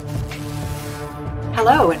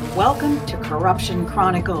Hello and welcome to Corruption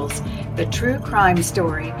Chronicles, the true crime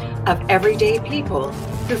story of everyday people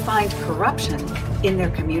who find corruption in their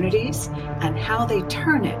communities and how they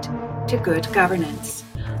turn it to good governance.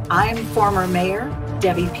 I'm former Mayor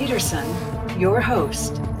Debbie Peterson, your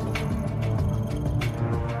host.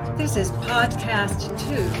 This is podcast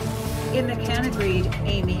 2 in the Canna-Greed,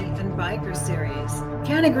 Amy and Biker series.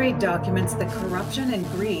 Canna-Greed documents the corruption and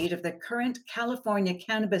greed of the current California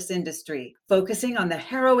cannabis industry, focusing on the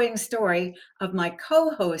harrowing story of my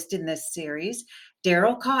co-host in this series,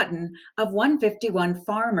 Daryl Cotton of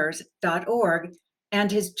 151farmers.org,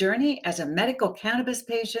 and his journey as a medical cannabis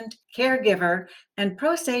patient, caregiver, and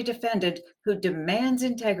pro se defendant who demands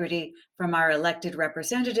integrity from our elected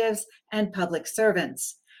representatives and public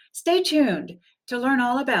servants. Stay tuned to learn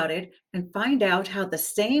all about it and find out how the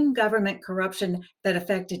same government corruption that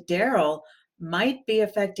affected Daryl might be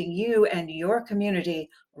affecting you and your community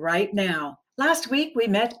right now. Last week, we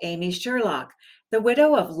met Amy Sherlock, the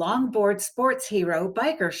widow of longboard sports hero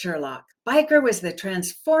Biker Sherlock. Biker was the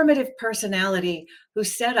transformative personality who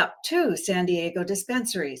set up 2 San Diego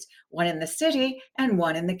dispensaries, one in the city and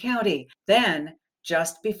one in the county. Then,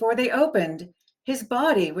 just before they opened, his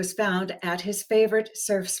body was found at his favorite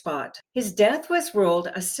surf spot. His death was ruled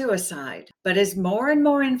a suicide, but as more and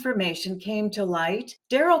more information came to light,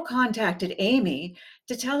 Daryl contacted Amy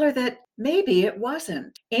to tell her that maybe it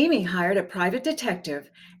wasn't. Amy hired a private detective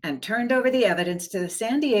and turned over the evidence to the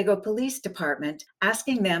San Diego Police Department,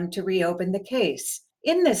 asking them to reopen the case.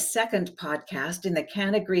 In this second podcast in the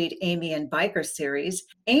Canna-Greed, Amy and Biker series,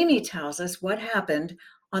 Amy tells us what happened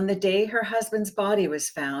on the day her husband's body was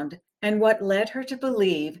found and what led her to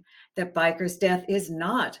believe that Biker's death is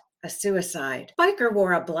not a suicide. Biker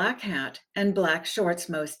wore a black hat and black shorts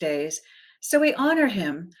most days, so we honor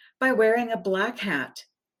him by wearing a black hat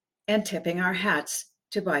and tipping our hats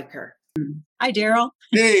to Biker. Hi, Daryl.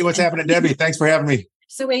 Hey, what's happening, Debbie? Thanks for having me.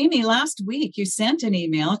 So, Amy, last week you sent an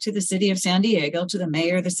email to the city of San Diego, to the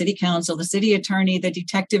mayor, the city council, the city attorney, the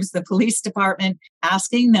detectives, the police department,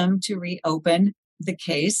 asking them to reopen the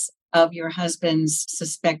case of your husband's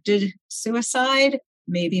suspected suicide,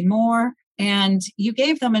 maybe more. And you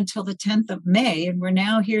gave them until the 10th of May, and we're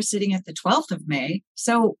now here sitting at the 12th of May.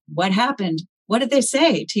 So what happened? What did they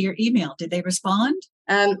say to your email? Did they respond?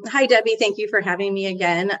 Hi, Debbie. Thank you for having me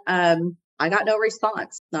again. I got no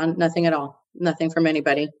response. Nothing at all. Nothing from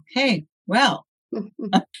anybody. Okay, well,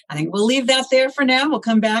 I think we'll leave that there for now. We'll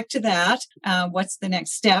come back to that. What's the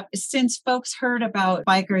next step? Since folks heard about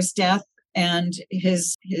Biker's death and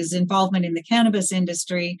his involvement in the cannabis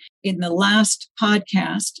industry in the last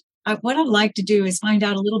podcast, what I'd like to do is find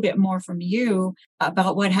out a little bit more from you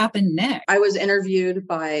about what happened next. I was interviewed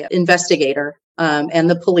by an investigator and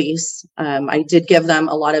the police. I did give them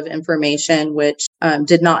a lot of information, which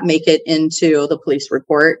did not make it into the police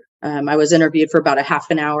report. I was interviewed for about a half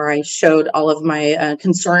an hour. I showed all of my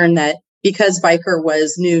concern that because Biker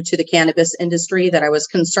was new to the cannabis industry, that I was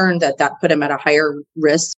concerned that put him at a higher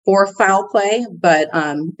risk for foul play, but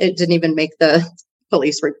it didn't even make the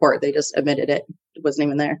police report. They just admitted it. It wasn't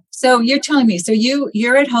even there. So you're telling me, so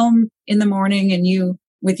you're at home in the morning and you,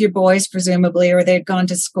 with your boys presumably, or they'd gone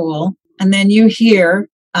to school, and then you hear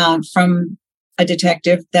from a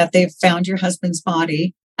detective that they've found your husband's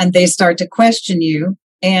body, and they start to question you,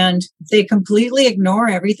 and they completely ignore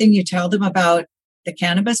everything you tell them about the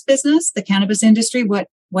cannabis business, the cannabis industry, what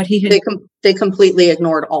he had. They completely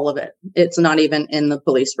ignored all of it. It's not even in the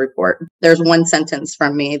police report. There's one sentence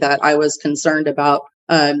from me that I was concerned about,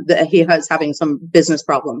 that he was having some business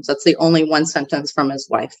problems. That's the only one sentence from his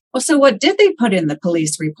wife. Well, so what did they put in the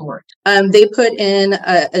police report? They put in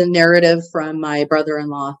a narrative from my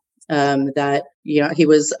brother-in-law, that, he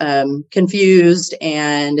was confused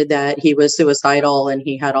and that he was suicidal and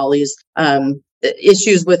he had all these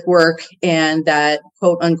issues with work, and that,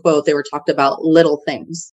 quote unquote, they were talked about little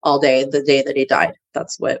things all day, the day that he died.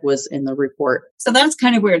 That's what was in the report. So that's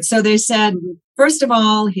kind of weird. So they said, first of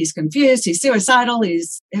all, he's confused, he's suicidal,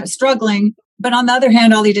 he's struggling. But on the other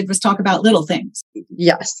hand, all he did was talk about little things.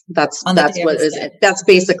 Yes, that's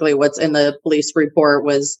basically what's in the police report,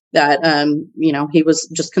 was that, he was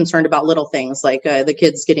just concerned about little things like the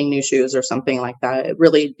kids getting new shoes or something like that.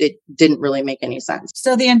 It didn't really make any sense.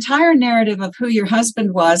 So the entire narrative of who your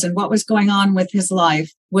husband was and what was going on with his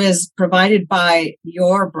life was provided by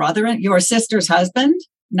your brother and your sister's husband,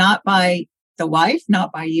 not by the wife,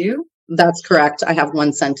 not by you? That's correct. I have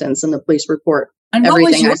one sentence in the police report. And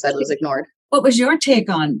everything I said was ignored. What was your take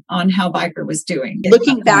on how Biker was doing?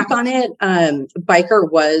 Looking back on it,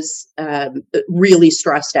 Biker was really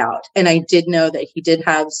stressed out. And I did know that he did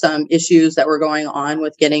have some issues that were going on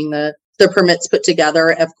with getting the the permits put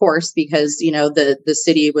together, of course, because, the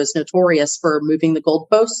city was notorious for moving the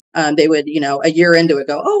goalposts. They would, a year into it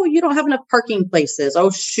go, oh, you don't have enough parking places.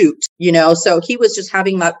 Oh, shoot. So he was just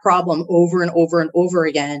having that problem over and over and over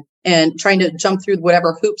again and trying to jump through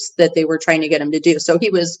whatever hoops that they were trying to get him to do. So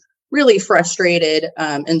he was really frustrated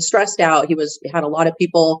and stressed out. He had a lot of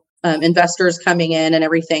people, investors coming in and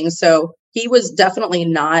everything. So he was definitely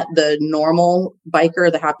not the normal biker,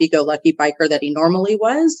 the happy-go-lucky biker that he normally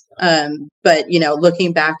was. But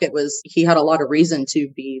looking back, he had a lot of reason to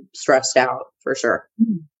be stressed out for sure.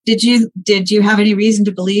 Did you have any reason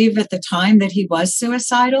to believe at the time that he was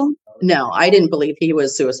suicidal? No, I didn't believe he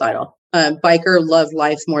was suicidal. Biker loved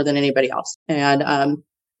life more than anybody else. And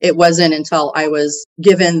it wasn't until I was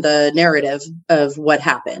given the narrative of what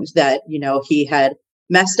happened that, he had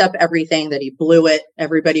messed up everything, that he blew it.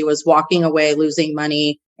 Everybody was walking away, losing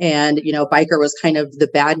money. And, Biker was kind of the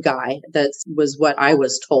bad guy. That was what I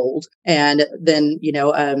was told. And then,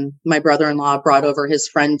 my brother-in-law brought over his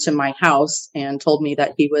friend to my house and told me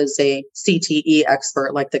that he was a CTE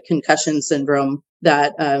expert, like the concussion syndrome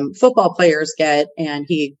that football players get. And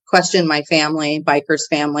he questioned my family, Biker's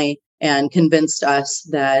family, and convinced us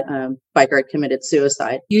that Biker had committed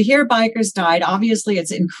suicide. You hear Bikers died. Obviously,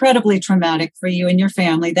 it's incredibly traumatic for you and your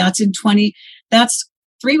family. That's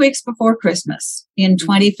 3 weeks before Christmas in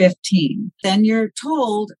 2015. Then you're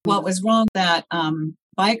told what was wrong, that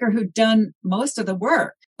Biker who'd done most of the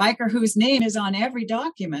work, Biker whose name is on every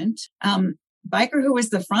document, Biker who was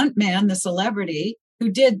the front man, the celebrity, who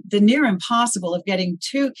did the near impossible of getting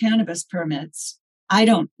 2 cannabis permits. I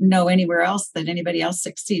don't know anywhere else that anybody else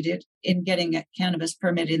succeeded in getting a cannabis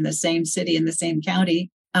permit in the same city, in the same county.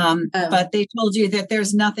 But they told you that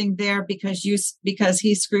there's nothing there because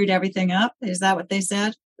he screwed everything up. Is that what they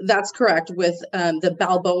said? That's correct. With the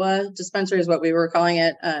Balboa dispensary is what we were calling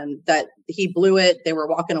it, that he blew it. They were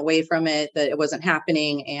walking away from it, that it wasn't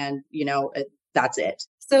happening. And, that's it.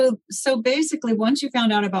 So basically, once you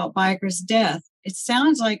found out about Biker's death, it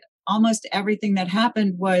sounds like almost everything that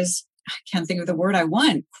happened was, I can't think of the word I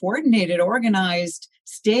want, coordinated, organized,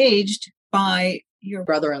 staged by your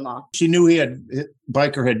brother-in-law. She knew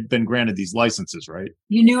Biker had been granted these licenses, right?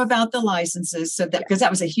 You knew about the licenses, so that because that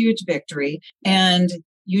was a huge victory, and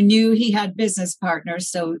you knew he had business partners,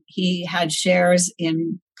 so he had shares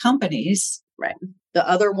in companies. Right. The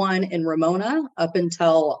other one in Ramona, up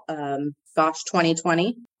until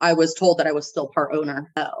 2020, I was told that I was still part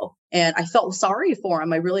owner. And I felt sorry for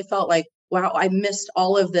him. I really felt like, wow, I missed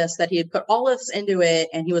all of this, that he had put all of this into it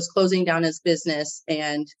and he was closing down his business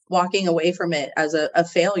and walking away from it as a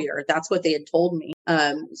failure. That's what they had told me.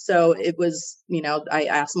 So it was, I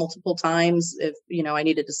asked multiple times if, I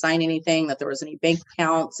needed to sign anything, that there was any bank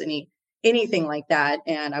accounts, anything like that.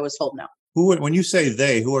 And I was told no. When you say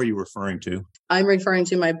they, who are you referring to? I'm referring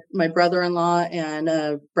to my brother-in-law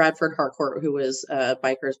and Bradford Harcourt, who was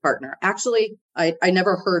Biker's partner. Actually, I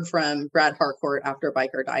never heard from Brad Harcourt after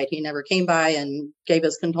Biker died. He never came by and gave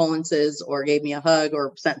us condolences or gave me a hug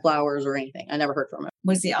or sent flowers or anything. I never heard from him.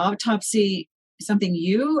 Was the autopsy something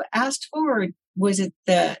you asked for, or was it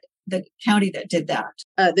the county that did that?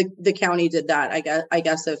 The county did that. I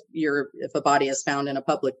guess if a body is found in a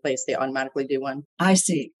public place, they automatically do one. I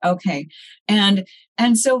see. Okay. And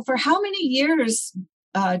so for how many years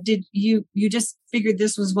did you just figured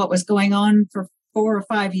this was what was going on for 4 or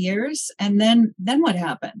 5 years? And then what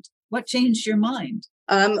happened? What changed your mind?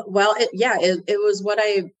 Well, it was what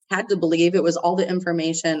I had to believe. It was all the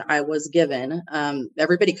information I was given.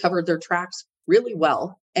 Everybody covered their tracks really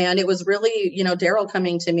well. And it was really, Daryl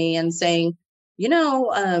coming to me and saying,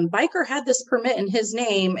 Biker had this permit in his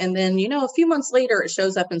name. And then, a few months later, it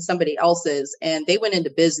shows up in somebody else's, and they went into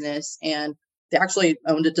business and they actually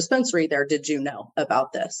owned a dispensary there. Did you know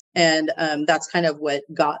about this? And that's kind of what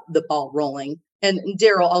got the ball rolling. And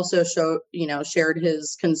Daryl also shared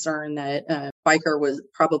his concern that Biker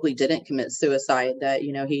probably didn't commit suicide, that,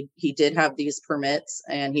 he did have these permits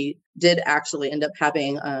and he did actually end up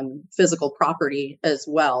having physical property as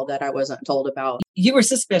well that I wasn't told about. You were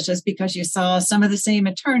suspicious because you saw some of the same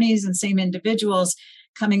attorneys and same individuals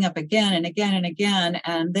coming up again and again and again.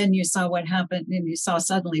 And then you saw what happened, and you saw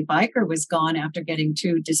suddenly Biker was gone after getting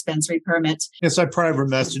 2 dispensary permits. Yes, I private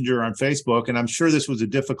messenger on Facebook, and I'm sure this was a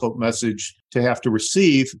difficult message to have to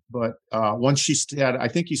receive. But once she said, I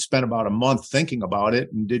think you spent about a month thinking about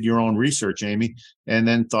it and did your own research, Amy, and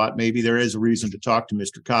then thought maybe there is a reason to talk to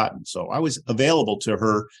Mr. Cotton. So I was available to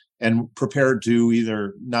her and prepared to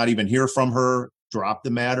either not even hear from her, drop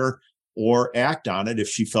the matter, or act on it if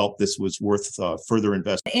she felt this was worth further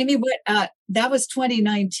investment. Amy, that was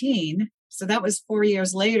 2019. So that was 4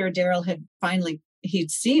 years later. Daryl had finally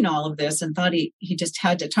he'd seen all of this and thought he just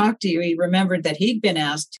had to talk to you. He remembered that he'd been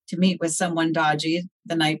asked to meet with someone dodgy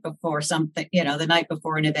the night before the night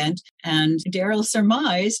before an event. And Daryl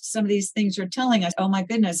surmised some of these things you're telling us. Oh my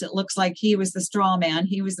goodness, it looks like he was the straw man.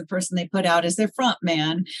 He was the person they put out as their front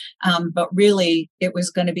man. But really it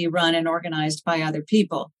was going to be run and organized by other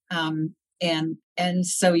people. And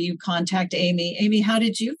so you contact Amy. Amy, how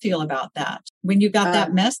did you feel about that when you got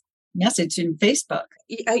that message in Facebook?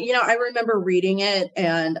 I remember reading it,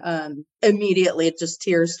 and immediately just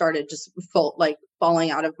tears started just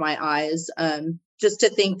falling out of my eyes. Just to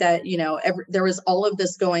think that, there was all of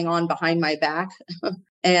this going on behind my back.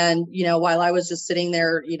 And, while I was just sitting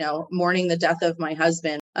there, mourning the death of my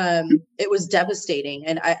husband, it was devastating.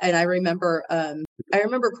 And I remember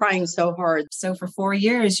crying so hard. So for 4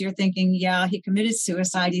 years, you're thinking, yeah, he committed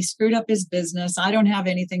suicide. He screwed up his business. I don't have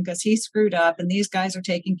anything because he screwed up and these guys are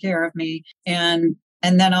taking care of me. And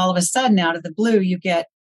then all of a sudden, out of the blue, you get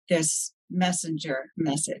this messenger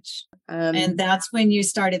message. And that's when you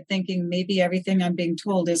started thinking, maybe everything I'm being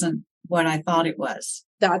told isn't what I thought it was.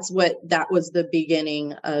 That was the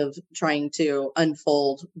beginning of trying to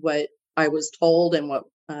unfold what I was told and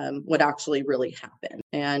what actually really happened.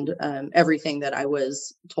 And everything that I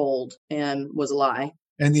was told and was a lie.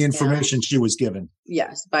 And the information she was given.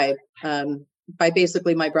 Yes, by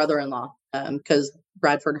basically my brother-in-law, because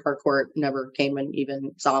Bradford Harcourt never came and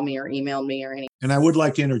even saw me or emailed me or anything. And I would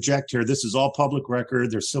like to interject here. This is all public record.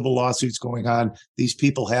 There's civil lawsuits going on. These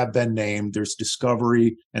people have been named. There's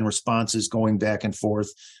discovery and responses going back and forth.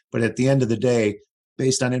 But at the end of the day,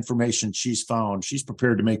 based on information she's found, she's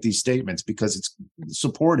prepared to make these statements because it's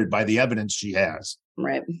supported by the evidence she has.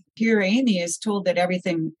 Right. Here, Amy is told that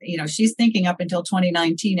everything, she's thinking up until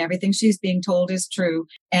 2019, everything she's being told is true.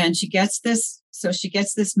 And she gets this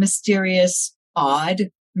mysterious, odd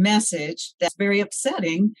message that's very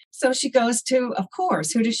upsetting. So she goes to, of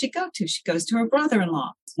course, who does she go to? She goes to her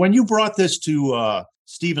brother-in-law. When you brought this to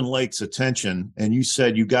Stephen Lake's attention and you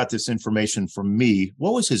said you got this information from me,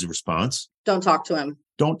 what was his response? Don't talk to him.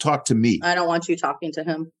 Don't talk to me. I don't want you talking to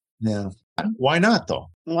him. Yeah. Why not, though?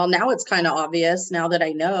 Well, now it's kind of obvious now that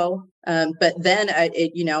I know. But then,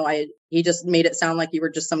 he just made it sound like you were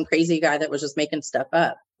just some crazy guy that was just making stuff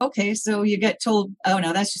up. Okay, so you get told, oh,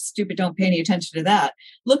 no, that's just stupid. Don't pay any attention to that.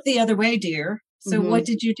 Look the other way, dear. So what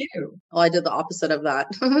did you do? Well, I did the opposite of that.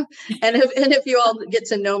 and if you all get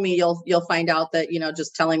to know me, you'll find out that,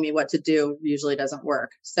 just telling me what to do usually doesn't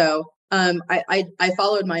work. So I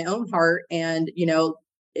followed my own heart and,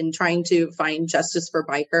 in trying to find justice for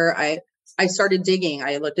Biker, I started digging.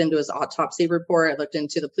 I looked into his autopsy report. I looked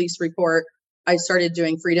into the police report. I started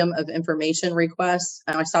doing freedom of information requests.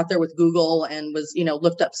 And I sat there with Google and was,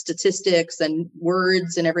 looked up statistics and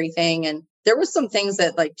words and everything. And there was some things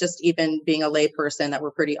that, like, just even being a lay person, that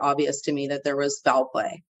were pretty obvious to me that there was foul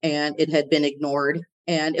play and it had been ignored.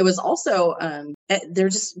 And it was also,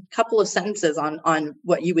 there's just a couple of sentences on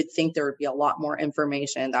what you would think there would be a lot more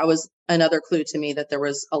information. That was another clue to me that there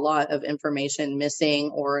was a lot of information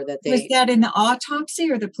missing, or that Was that in the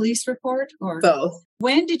autopsy or the police report, or both?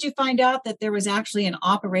 When did you find out that there was actually an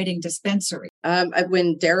operating dispensary?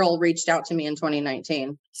 When Daryl reached out to me in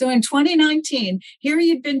 2019. So in 2019, here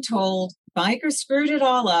you'd been told Biker screwed it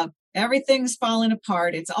all up. Everything's fallen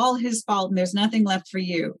apart. It's all his fault and there's nothing left for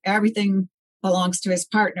you. Everything belongs to his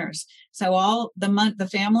partners. So all the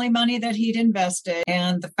family money that he'd invested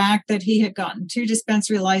and the fact that he had gotten 2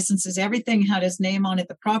 dispensary licenses, everything had his name on it.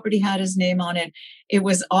 The property had his name on it. It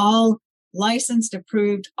was all licensed,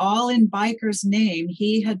 approved, all in Biker's name.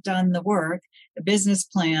 He had done the work, the business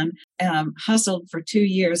plan, hustled for 2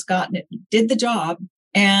 years, gotten it, did the job.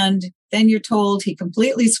 And then you're told he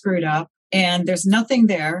completely screwed up and there's nothing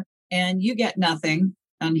there and you get nothing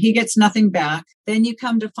and he gets nothing back. Then you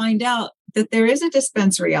come to find out that there is a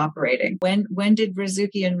dispensary operating. When did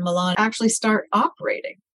Rizuki and Milan actually start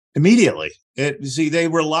operating? Immediately. They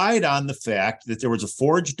relied on the fact that there was a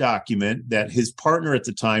forged document that his partner at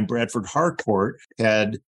the time, Bradford Harcourt,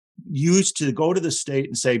 had used to go to the state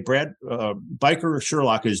and say, Biker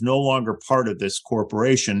Sherlock is no longer part of this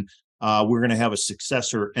corporation. We're going to have a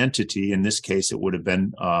successor entity. In this case, it would have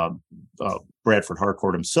been Bradford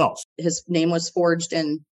Harcourt himself. His name was forged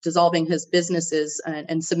in dissolving his businesses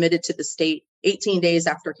and submitted to the state 18 days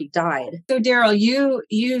after he died. So, Daryl,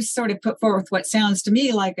 you sort of put forth what sounds to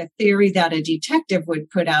me like a theory that a detective would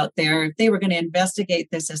put out there if they were going to investigate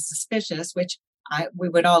this as suspicious, which we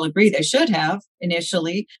would all agree they should have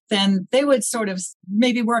initially, then they would sort of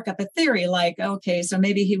maybe work up a theory like, okay, so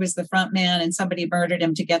maybe he was the front man and somebody murdered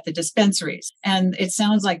him to get the dispensaries. And it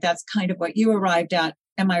sounds like that's kind of what you arrived at.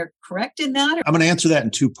 Am I correct in that? I'm going to answer that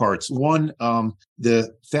in two parts. One,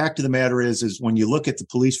 the fact of the matter is when you look at the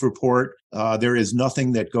police report, there is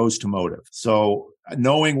nothing that goes to motive. So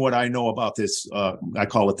knowing what I know about this, I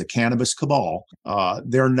call it the cannabis cabal,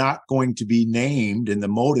 they're not going to be named and the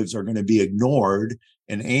motives are going to be ignored.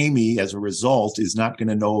 And Amy, as a result, is not going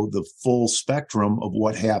to know the full spectrum of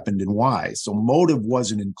what happened and why. So motive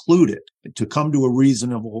wasn't included. To come to a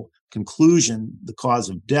reasonable conclusion, the cause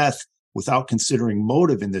of death, without considering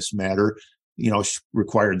motive in this matter,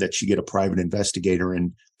 required that she get a private investigator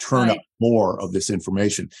and turn up more of this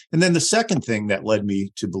information. And then the second thing that led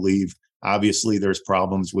me to believe, obviously there's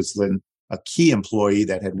problems, was then a key employee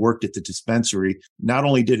that had worked at the dispensary not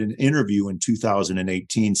only did an interview in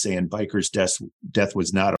 2018 saying Biker's death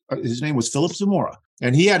was not, his name was Philip Zamora.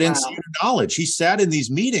 And he had insider knowledge. He sat in these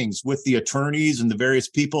meetings with the attorneys and the various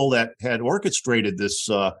people that had orchestrated this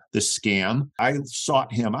scam. I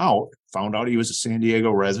sought him out, found out he was a San Diego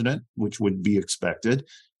resident, which would be expected,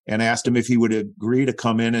 and asked him if he would agree to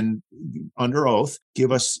come in and, under oath,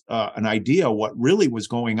 give us an idea what really was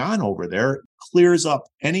going on over there. Clears up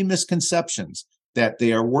any misconceptions that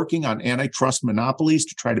they are working on antitrust monopolies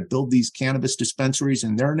to try to build these cannabis dispensaries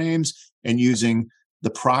in their names and using the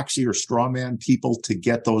proxy or straw man people to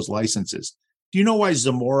get those licenses. Do you know why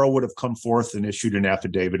Zamora would have come forth and issued an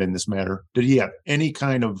affidavit in this matter? Did he have any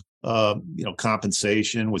kind of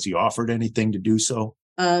compensation? Was he offered anything to do so?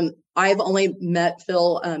 I've only met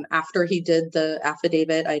Phil after he did the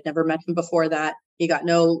affidavit. I'd never met him before that. He got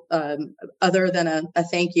no other than a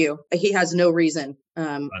thank you. He has no reason.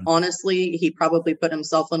 Honestly, he probably put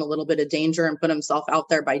himself in a little bit of danger and put himself out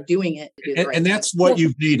there by doing it. And that's what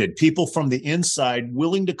you've needed. People from the inside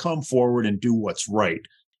willing to come forward and do what's right.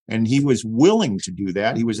 And he was willing to do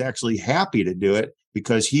that. He was actually happy to do it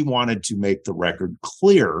because he wanted to make the record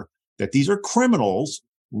clear that these are criminals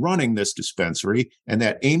running this dispensary and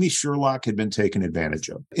that Amy Sherlock had been taken advantage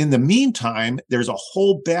of. In the meantime, there's a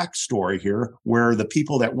whole backstory here where the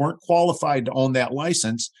people that weren't qualified to own that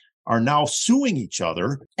license are now suing each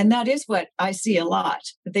other. And that is what I see a lot.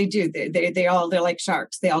 They do. They're like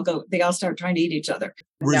sharks. They all start trying to eat each other.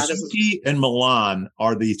 Rizzuti and Milan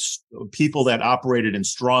are the people that operated in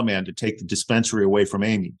strawman to take the dispensary away from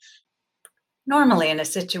Amy. Normally, in a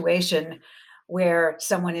situation where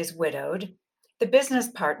someone is widowed, the business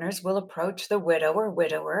partners will approach the widow or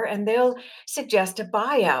widower and they'll suggest a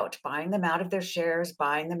buyout, buying them out of their shares,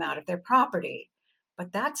 buying them out of their property.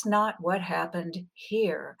 But that's not what happened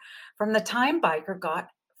here. From the time Biker got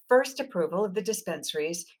first approval of the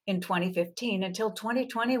dispensaries in 2015 until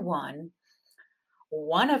 2021,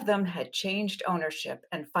 one of them had changed ownership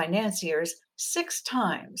and financiers 6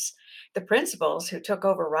 times. The principals who took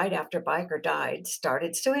over right after Biker died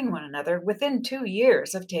started suing one another within 2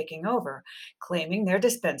 years of taking over, claiming their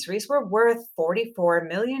dispensaries were worth $44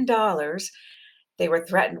 million. They were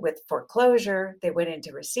threatened with foreclosure. They went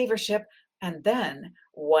into receivership. And then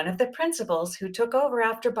one of the principals who took over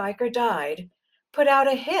after Biker died put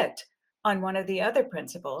out a hit on one of the other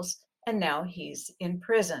principals, and now he's in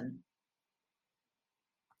prison.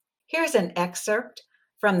 Here's an excerpt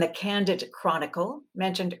from the Candid Chronicle,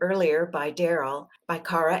 mentioned earlier by Daryl, by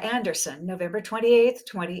Cara Anderson, November 28,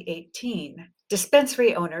 2018.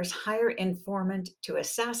 Dispensary owners hire informant to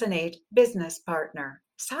assassinate business partner.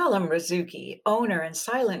 Salam Rizzuki, owner and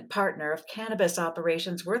silent partner of cannabis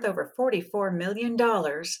operations worth over $44 million,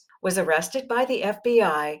 was arrested by the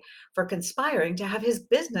FBI for conspiring to have his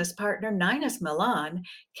business partner, Ninus Milan,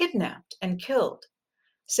 kidnapped and killed.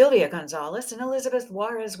 Sylvia Gonzalez and Elizabeth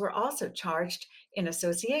Juarez were also charged in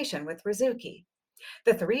association with Rizzuki.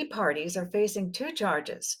 The 3 parties are facing 2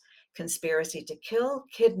 charges: conspiracy to kill,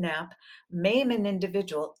 kidnap, maim an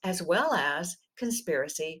individual, as well as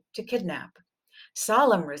conspiracy to kidnap.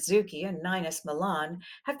 Salam Rizzuki and Ninus Milan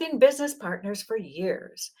have been business partners for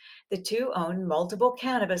years. The 2 own multiple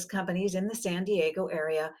cannabis companies in the San Diego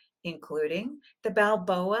area, including the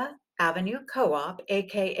Balboa Avenue Co-op,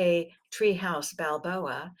 aka Treehouse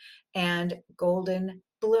Balboa, and Golden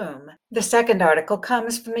Bloom. The second article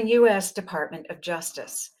comes from the U.S. Department of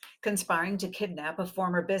Justice. Conspiring to kidnap a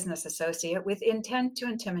former business associate with intent to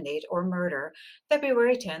intimidate or murder,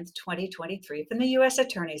 February 10, 2023, from the U.S.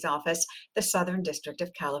 Attorney's Office, the Southern District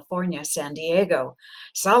of California, San Diego.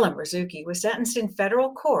 Salam Rizzuki was sentenced in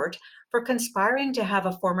federal court for conspiring to have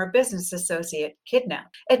a former business associate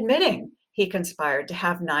kidnapped, admitting He conspired to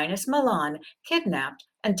have Ninus Milan kidnapped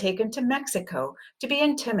and taken to Mexico to be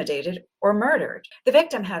intimidated or murdered. The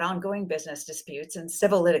victim had ongoing business disputes and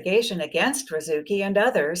civil litigation against Rizuki and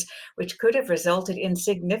others, which could have resulted in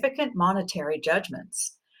significant monetary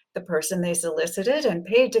judgments. The person they solicited and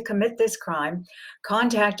paid to commit this crime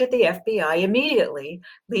contacted the FBI immediately,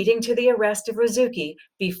 leading to the arrest of Rizuki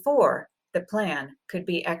before the plan could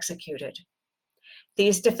be executed.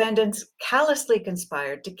 These defendants callously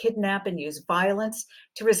conspired to kidnap and use violence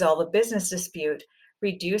to resolve a business dispute,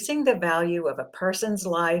 reducing the value of a person's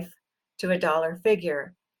life to a dollar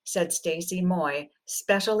figure, said Stacy Moy,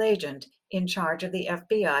 special agent in charge of the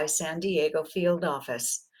FBI San Diego field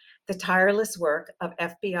office. The tireless work of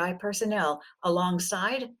FBI personnel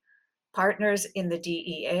alongside partners in the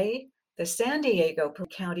DEA, the San Diego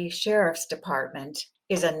County Sheriff's Department,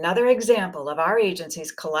 is another example of our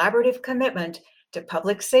agency's collaborative commitment to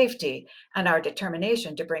public safety and our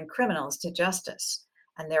determination to bring criminals to justice.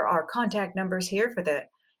 And there are contact numbers here for the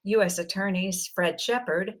U.S. attorneys: Fred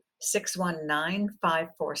Shepard,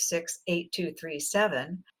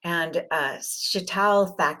 619-546-8237, and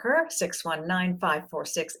Chital Thacker,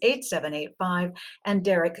 619-546-8785, and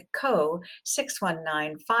Derek Coe,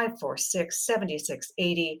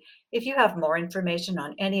 619-546-7680. If you have more information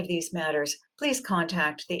on any of these matters, please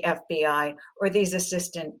contact the FBI or these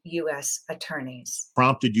assistant U.S. attorneys.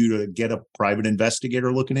 Prompted you to get a private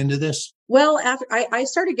investigator looking into this? Well, after I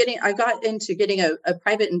got into getting a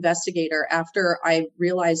private investigator after I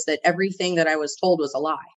realized that everything that I was told was a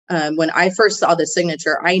lie. When I first saw the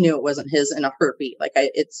signature, I knew it wasn't his in a heartbeat.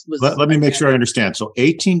 Let me make sure I understand. So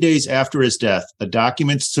 18 days after his death, a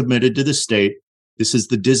document submitted to the state. This is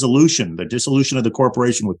the dissolution of the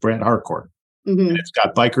corporation with Brad Harcourt. Mm-hmm. And it's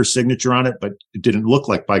got Biker's signature on it, but it didn't look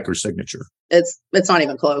like Biker's signature. It's not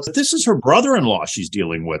even close. But this is her brother-in-law she's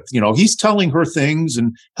dealing with. You know, he's telling her things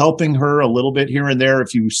and helping her a little bit here and there.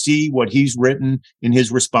 If you see what he's written in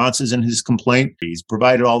his responses and his complaint, he's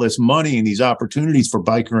provided all this money and these opportunities for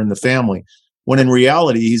Biker and the family, when in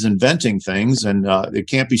reality, he's inventing things and it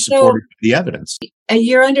can't be supported by the evidence.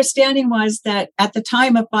 Your understanding was that at the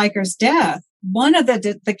time of Biker's death, one of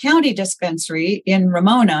the county dispensary in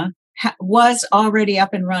Ramona was already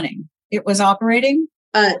up and running. It was operating?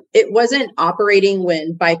 It wasn't operating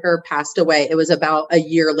when Biker passed away. It was about a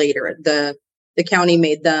year later. The county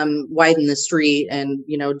made them widen the street and,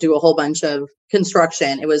 do a whole bunch of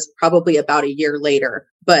construction. It was probably about a year later.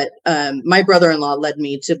 But my brother-in-law led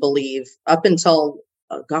me to believe up until,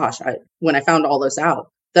 when I found all this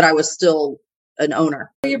out, that I was still an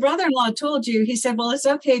owner. Your brother-in-law told you, he said, well, it's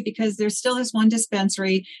okay because there still is one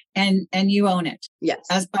dispensary and you own it. Yes.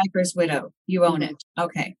 As Biker's widow, you own it.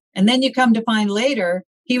 Okay. And then you come to find later,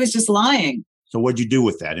 he was just lying. So what'd you do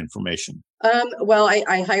with that information? Well,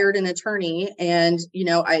 I hired an attorney and,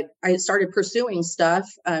 I started pursuing stuff,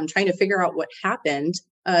 trying to figure out what happened.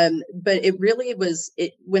 But it really was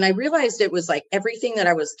when I realized it was like everything that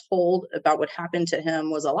I was told about what happened to him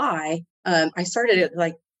was a lie. I started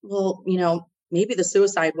like, well, maybe the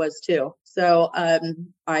suicide was too. So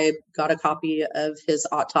I got a copy of his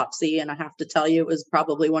autopsy, and I have to tell you, it was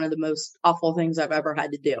probably one of the most awful things I've ever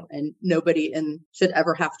had to do. And nobody should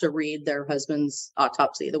ever have to read their husband's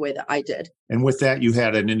autopsy the way that I did. And with that, you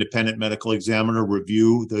had an independent medical examiner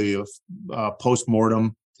review the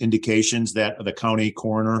postmortem indications that the county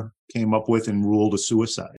coroner came up with and ruled a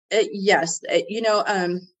suicide. Yes.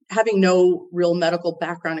 Having no real medical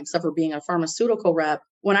background except for being a pharmaceutical rep,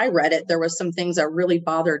 when I read it, there was some things that really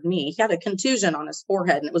bothered me. He had a contusion on his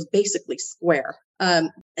forehead and it was basically square.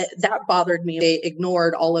 That bothered me. They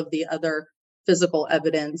ignored all of the other physical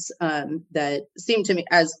evidence that seemed to me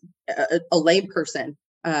as a layperson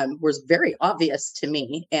was very obvious to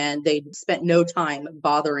me. And they spent no time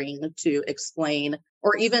bothering to explain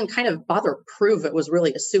or even kind of bother prove it was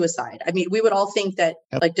really a suicide. I mean, we would all think that,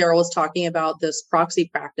 like Daryl was talking about this proxy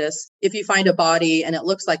practice, if you find a body and it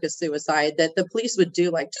looks like a suicide, that the police would do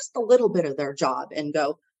like just a little bit of their job and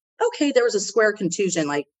go, okay, there was a square contusion.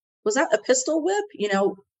 Like, was that a pistol whip?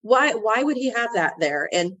 Why would he have that there?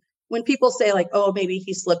 And when people say like, oh, maybe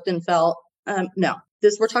he slipped and fell. No,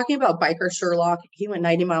 we're talking about Biker Sherlock. He went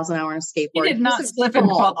 90 miles an hour on a skateboard. He did not slip and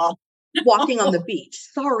fall. Walking on the beach.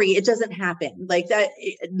 Sorry, it doesn't happen like that.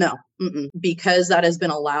 No, because that has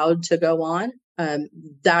been allowed to go on.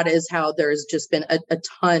 That is how there's just been a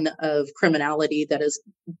ton of criminality that has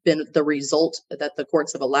been the result that the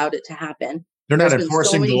courts have allowed it to happen. They're not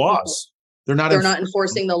enforcing the laws. They're not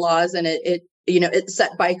enforcing the laws. And it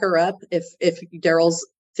set Biker up. If Daryl's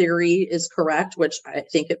theory is correct, which I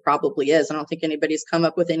think it probably is. I don't think anybody's come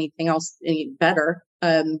up with anything else any better.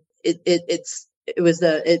 It's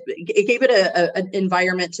it gave it an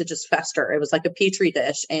environment to just fester. It was like a petri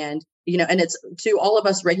dish. And, and it's to all of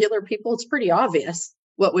us regular people, it's pretty obvious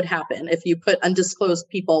what would happen if you put undisclosed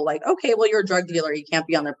people like, okay, well, you're a drug dealer. You can't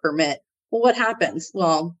be on their permit. Well, what happens?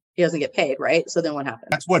 Well, he doesn't get paid, right? So then what happens?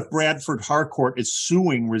 That's what Bradford Harcourt is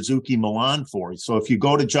suing Rizuki Milan for. So if you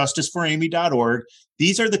go to justiceforamy.org,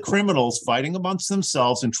 these are the criminals fighting amongst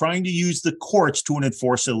themselves and trying to use the courts to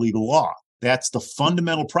enforce illegal law. That's the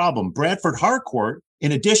fundamental problem. Bradford Harcourt,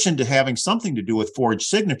 in addition to having something to do with forged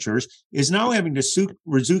signatures, is now having to sue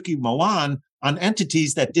Rizuki Milan on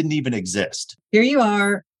entities that didn't even exist. Here you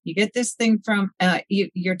are. You get this thing from,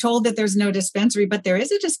 you're told that there's no dispensary, but there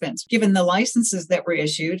is a dispensary. Given the licenses that were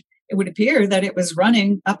issued, it would appear that it was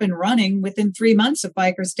up and running within 3 months of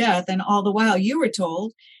Biker's death. And all the while you were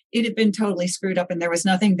told it had been totally screwed up and there was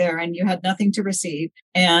nothing there and you had nothing to receive.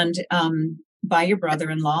 And by your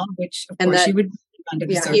brother-in-law, which of course you would under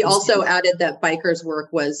the he also added that Biker's work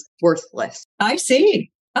was worthless. I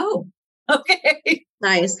see. Oh, okay.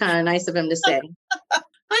 Nice, kind of nice of him to say.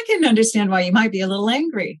 I can understand why you might be a little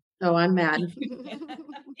angry. Oh, I'm mad.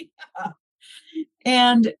 Yeah.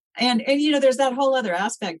 And there's that whole other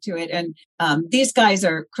aspect to it. And these guys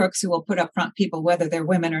are crooks who will put up front people, whether they're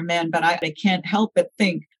women or men. But I can't help but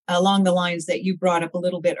think along the lines that you brought up a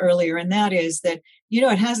little bit earlier. And that is that,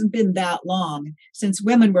 it hasn't been that long since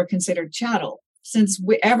women were considered chattel. Since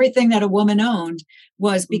everything that a woman owned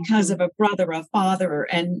was because of a brother, a father,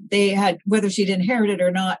 and they had, whether she'd inherited or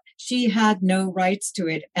not, she had no rights to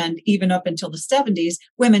it. And even up until the 70s,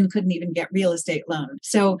 women couldn't even get real estate loans.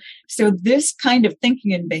 So this kind of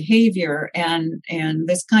thinking and behavior and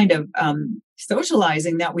this kind of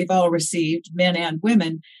socializing that we've all received, men and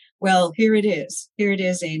women, well, here it is. Here it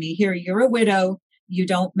is, Amy. Here, you're a widow. You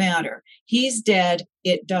don't matter. He's dead.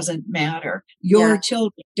 It doesn't matter. Your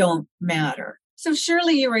children don't matter. So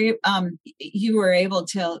surely you were able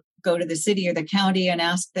to go to the city or the county and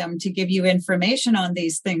ask them to give you information on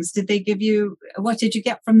these things. What did you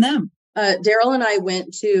get from them? Daryl and I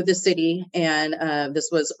went to the city, and this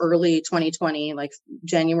was early 2020, like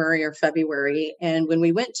January or February. And when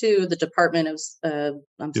we went to the Department of, the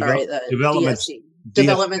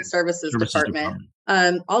Development Services Department.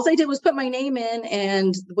 All I did was put my name in,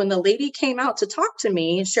 and when the lady came out to talk to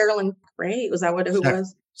me, Sherilyn Gray, was that who it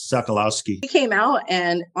was? Sokolowski. She came out,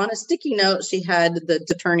 and on a sticky note, she had the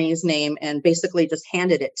attorney's name and basically just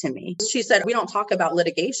handed it to me. She said, "We don't talk about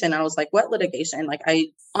litigation." I was like, "What litigation?" Like, I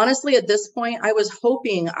honestly, at this point, I was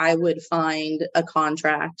hoping I would find a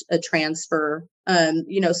contract, a transfer,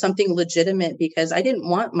 something legitimate, because I didn't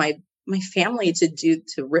want my family to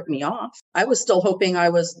rip me off. I was still hoping I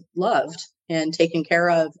was loved and taken care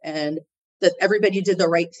of, and that everybody did the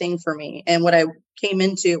right thing for me. And what I came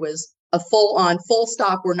into was a full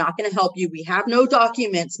stop. We're not going to help you. We have no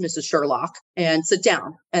documents, Mrs. Sherlock, and sit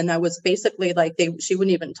down. And that was basically like she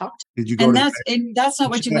wouldn't even talk to me. Did you go? And that's not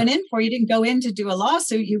what you went in for. You didn't go in to do a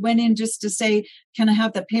lawsuit. You went in just to say, "Can I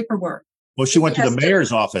have the paperwork?" Well, she went to the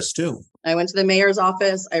mayor's office too. I went to the mayor's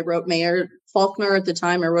office. I wrote Mayor Faulkner at the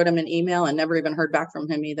time. I wrote him an email and never even heard back from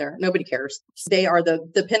him either. Nobody cares. They are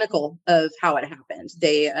the pinnacle of how it happened.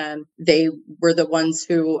 They were the ones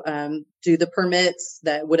who do the permits,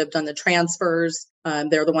 that would have done the transfers.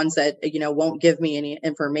 They're the ones that, won't give me any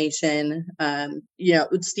information.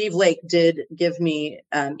 Steve Lake did give me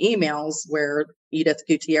emails where Edith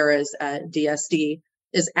Gutierrez at DSD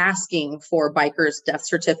is asking for Biker's death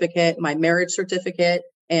certificate, my marriage certificate,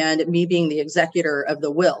 and me being the executor of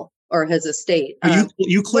the will or his estate.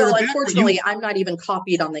 You clear. Well, unfortunately, I'm not even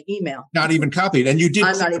copied on the email. Not even copied. And you did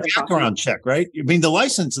a background check, right? I mean,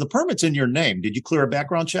 the permit's in your name. Did you clear a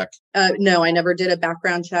background check? No, I never did a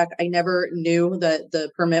background check. I never knew that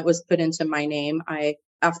the permit was put into my name.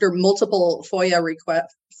 After multiple FOIA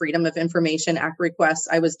requests, Freedom of Information Act requests,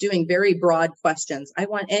 I was doing very broad questions. I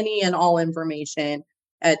want any and all information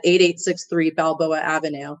at 8863 Balboa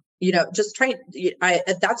Avenue. Just trying.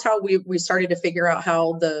 That's how we started to figure out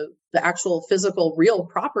how the actual physical real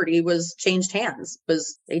property was changed hands.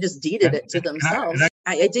 Was they just deeded it to themselves.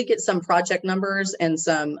 I did get some project numbers and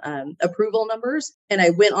some approval numbers, and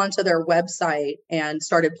I went onto their website and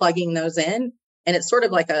started plugging those in. And it's sort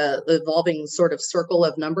of like a evolving sort of circle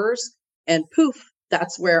of numbers. And poof,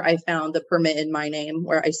 that's where I found the permit in my name,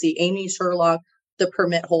 where I see Amy Sherlock, the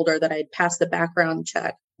permit holder, that I'd passed the background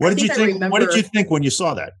check. What did you think? What did you think when you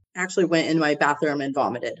saw that? Actually went in my bathroom and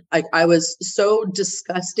vomited. I was so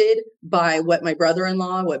disgusted by what my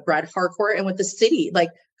brother-in-law, what Brad Harcourt, and what the city, like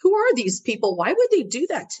who are these people? Why would they do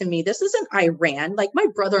that to me? This isn't Iran. Like, my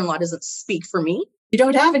brother-in-law doesn't speak for me. You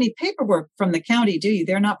don't have any paperwork from the county, do you?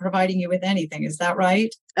 They're not providing you with anything. Is that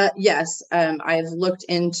right? Yes. I've looked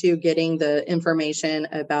into getting the information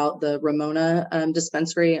about the Ramona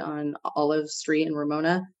dispensary on Olive Street in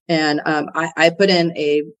Ramona. And I put in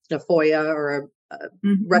a FOIA or a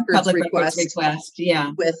records Public request. records request,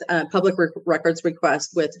 yeah. With public records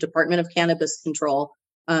request with Department of Cannabis Control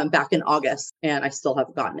back in August, and I still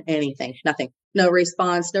haven't gotten anything, nothing. No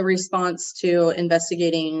response to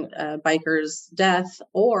investigating biker's death,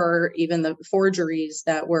 or even the forgeries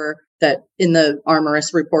that in the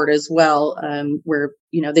armorist report as well, where,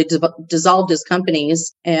 they dissolved his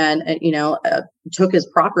companies and, took his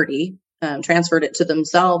property, transferred it to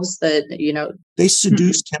themselves, that, they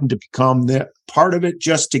seduced him to become part of it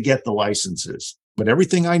just to get the licenses. But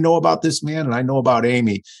everything I know about this man and I know about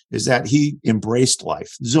Amy is that he embraced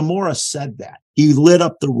life. Zamora said that. He lit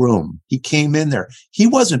up the room. He came in there. He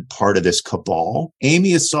wasn't part of this cabal.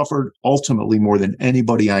 Amy has suffered ultimately more than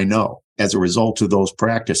anybody I know as a result of those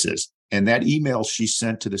practices. And that email she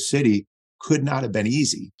sent to the city could not have been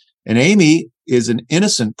easy. And Amy is an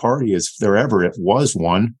innocent party, as there ever it was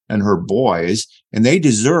one, and her boys, and they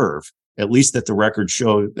deserve, at least that the record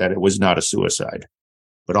showed, that it was not a suicide.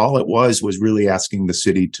 But all it was really asking the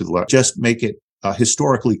city to just make it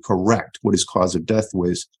historically correct what his cause of death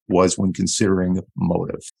was when considering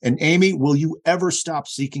motive. And Amy, will you ever stop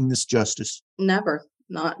seeking this justice? Never.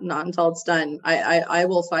 Not until it's done. I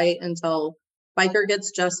will fight until Biker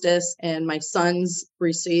gets justice and my sons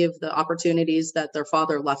receive the opportunities that their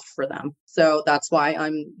father left for them. So that's why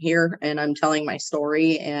I'm here and I'm telling my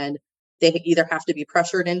story, and they either have to be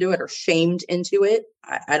pressured into it or shamed into it.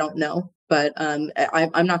 I don't know, but I'm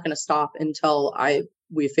not going to stop until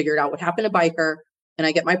we figured out what happened to Biker and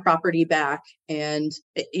I get my property back. And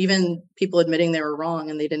even people admitting they were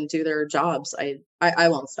wrong and they didn't do their jobs, I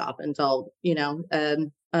won't stop until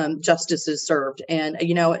justice is served. And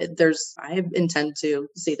I intend to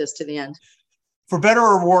see this to the end. For better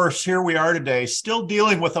or worse, here we are today, still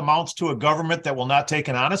dealing with amounts to a government that will not take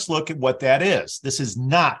an honest look at what that is. This is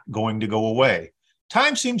not going to go away.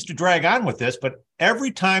 Time seems to drag on with this, but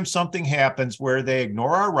every time something happens where they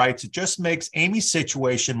ignore our rights, it just makes Amy's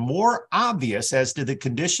situation more obvious as to the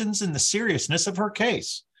conditions and the seriousness of her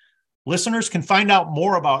case. Listeners can find out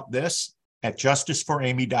more about this at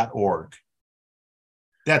justiceforamy.org.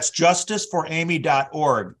 That's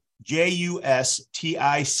justiceforamy.org.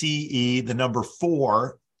 JUSTICE, the number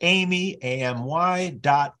 4, Amy,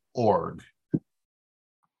 AMY.org.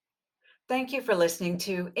 Thank you for listening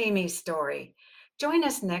to Amy's story. Join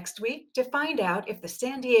us next week to find out if the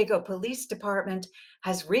San Diego Police Department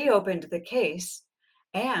has reopened the case,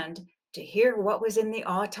 and to hear what was in the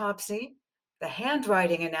autopsy, the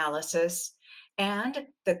handwriting analysis, and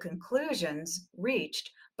the conclusions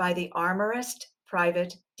reached by the Armorist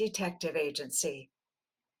Private Detective Agency.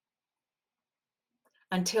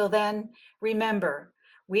 Until then, remember,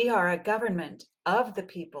 we are a government of the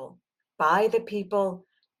people, by the people,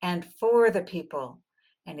 and for the people.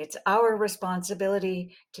 And it's our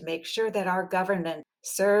responsibility to make sure that our government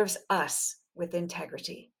serves us with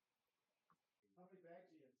integrity.